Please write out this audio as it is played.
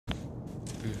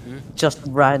Just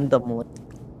randomly.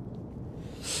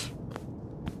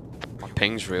 My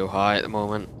ping's real high at the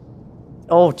moment.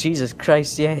 Oh Jesus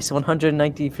Christ! Yes,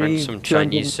 193. From some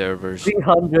Chinese servers.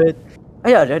 300. Oh,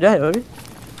 yeah, no.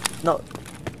 No.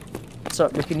 So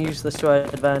we can use this to our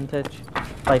advantage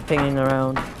by pinging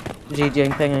around,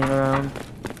 GGing pinging around.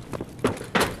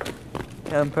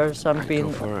 Campers, I'm being.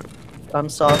 Go for it. I'm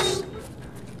sauce.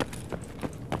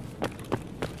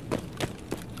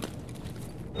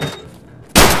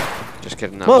 Just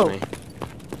kidding, that Whoa. was me.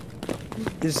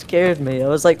 You scared me. I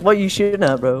was like, "What are you shooting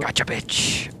at, bro?" Gotcha,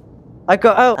 bitch. I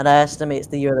got out, and I estimate it's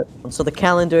the Europe. So the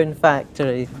calendar in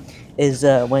factory is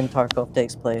when Tarkov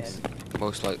takes place.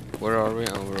 Most like, where are we?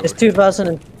 Oh, we're It's over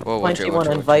 2021,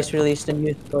 here. and Vice released a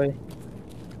new story.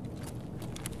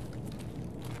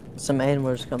 Some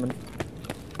N-words coming.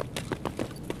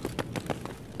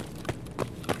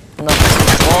 No.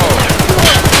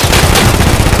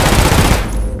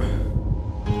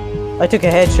 I took a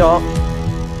headshot.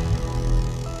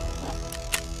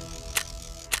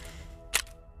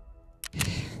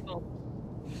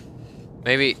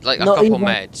 Maybe like a Not couple even.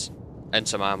 meds and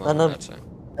some ammo. And That's it.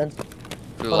 And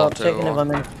Full hold up, auto checking if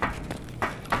on. I'm in.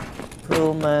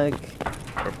 Full mag.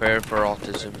 Prepare for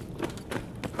autism.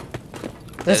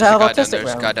 Does There's it a have guy down autistic there.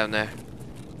 There's a guy round? down there.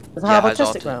 Does it have has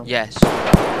autistic round? Yes.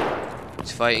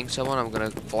 He's fighting someone. I'm gonna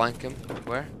flank him.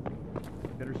 Where?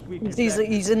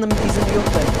 He's in the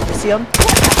open. You see him?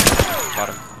 Got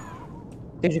him.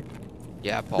 Did you?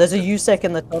 Yeah, I popped There's a him. USEC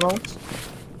in the tunnels.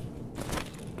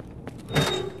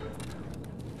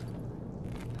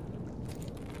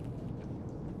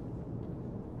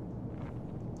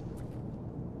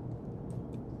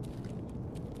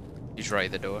 He's right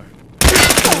at the door.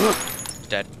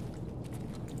 Dead.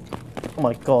 Oh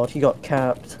my god, he got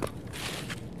capped.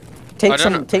 Take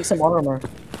some armor.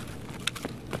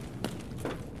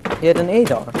 He had an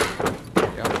ADAR.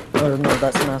 Yeah. Oh no,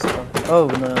 that's an asphalt. Oh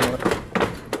no.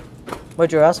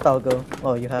 Where'd your asphalt go?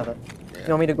 Oh, you have it. Yeah. You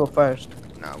want me to go first?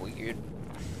 Nah, we good.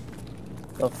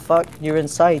 The fuck? You're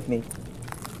inside me.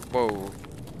 Whoa.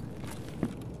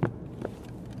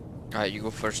 Alright, you go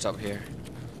first up here.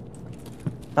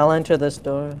 I'll enter this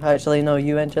door. Actually, no,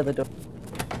 you enter the door.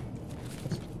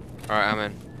 Alright, I'm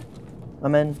in.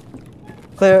 I'm in.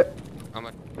 Clear.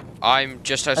 I'm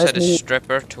just outside the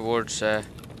stripper towards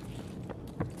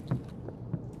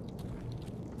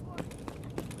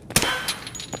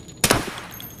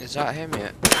Is that him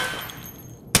yet?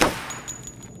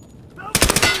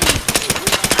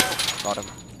 Got him.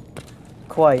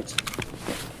 Quite.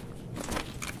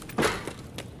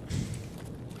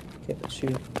 Okay, that's you.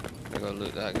 I gotta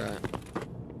loot that guy.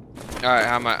 Alright,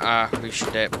 I'm at we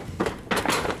should dip.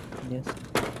 Yes.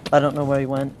 I don't know where he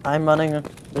went. I'm running.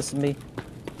 This is me.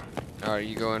 Alright,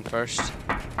 you go in first.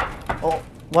 Oh,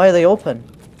 why are they open?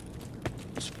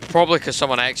 It's probably because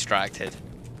someone extracted.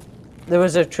 There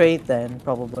was a trade then,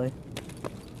 probably.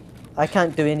 I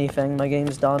can't do anything. My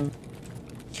game's done.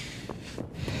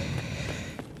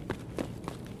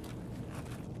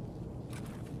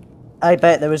 I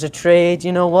bet there was a trade.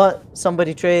 You know what?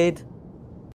 Somebody trade.